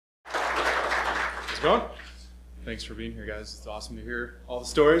going? Thanks for being here, guys. It's awesome to hear all the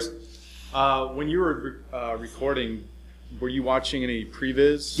stories. When you were recording, were you watching any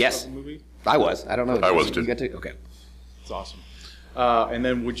previs Yes. of the movie? I was. I don't know. I was too. You got to? Okay. It's awesome. And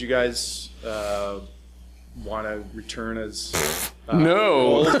then would you guys want to return as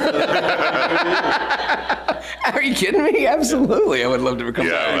No. Are you kidding me? Absolutely. I would love to come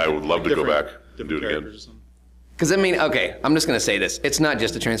back. Yeah, I would love to go back and do it again. characters or something? Because, I mean, okay, I'm just going to say this. It's not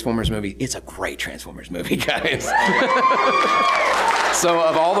just a Transformers movie. It's a great Transformers movie, guys. So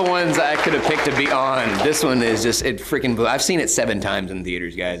of all the ones I could have picked to be on, this one is just, it freaking blew. I've seen it 7 times in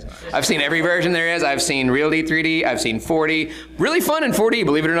theaters, guys. I've seen every version there is. I've seen Real D 3D. I've seen 4D. Really fun in 4D,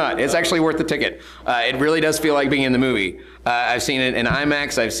 believe it or not. It's actually worth the ticket. It really does feel like being in the movie. I've seen it in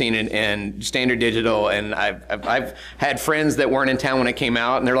IMAX. I've seen it in standard digital. And I've had friends that weren't in town when it came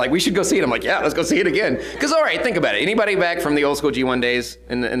out, and they're like, we should go see it. I'm like, yeah, let's go see it again. Because, all right, think about it. Anybody back from the old school G1 days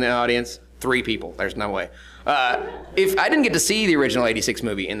in the audience? 3 people. There's no way. If I didn't get to see the original '86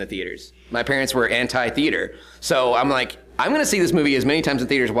 movie in the theaters, my parents were anti-theater. So I'm like, I'm going to see this movie as many times in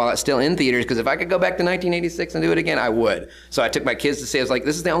theaters while it's still in theaters, because if I could go back to 1986 and do it again, I would. So I took my kids to see it. I was like,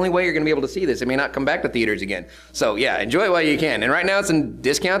 this is the only way you're going to be able to see this. It may not come back to theaters again. So yeah, enjoy it while you can. And right now it's in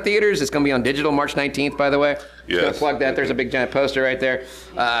discount theaters. It's going to be on digital March 19th, by the way. Yes. Going to plug that. There's a big giant poster right there.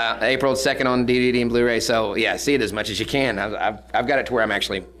 April 2nd on DVD and Blu-ray. So yeah, see it as much as you can. I've got it to where I'm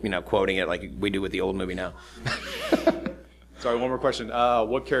actually, quoting it like we do with the old movie now. Sorry, one more question.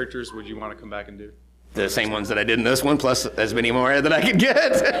 What characters would you want to come back and do? The same ones that I did in this one, plus as many more that I could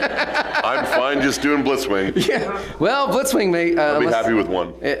get. I'm fine just doing Blitzwing. Yeah. Well, Blitzwing may. I'll be happy with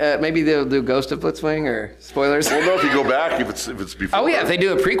one. Maybe they'll do Ghost of Blitzwing or spoilers. Well, no, if you go back, if it's before. Oh yeah, if they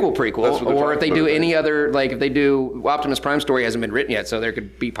do a prequel, or if they do about, any other, like if they do Optimus Prime story hasn't been written yet, so there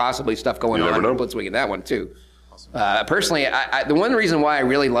could be possibly stuff going on with Blitzwing in that one too. Personally, the one reason why I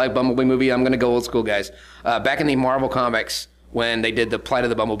really like Bumblebee movie, I'm going to go old school, guys. Back in the Marvel comics, when they did the Plight of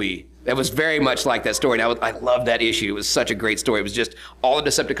the Bumblebee, it was very much like that story. Now, I love that issue. It was such a great story. It was just all the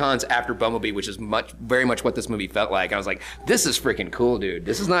Decepticons after Bumblebee, which is very much what this movie felt like. I was like, this is freaking cool, dude.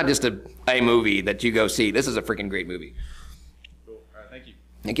 This is not just a movie that you go see. This is a freaking great movie. Cool. All right, thank you.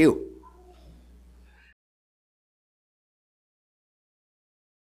 Thank you.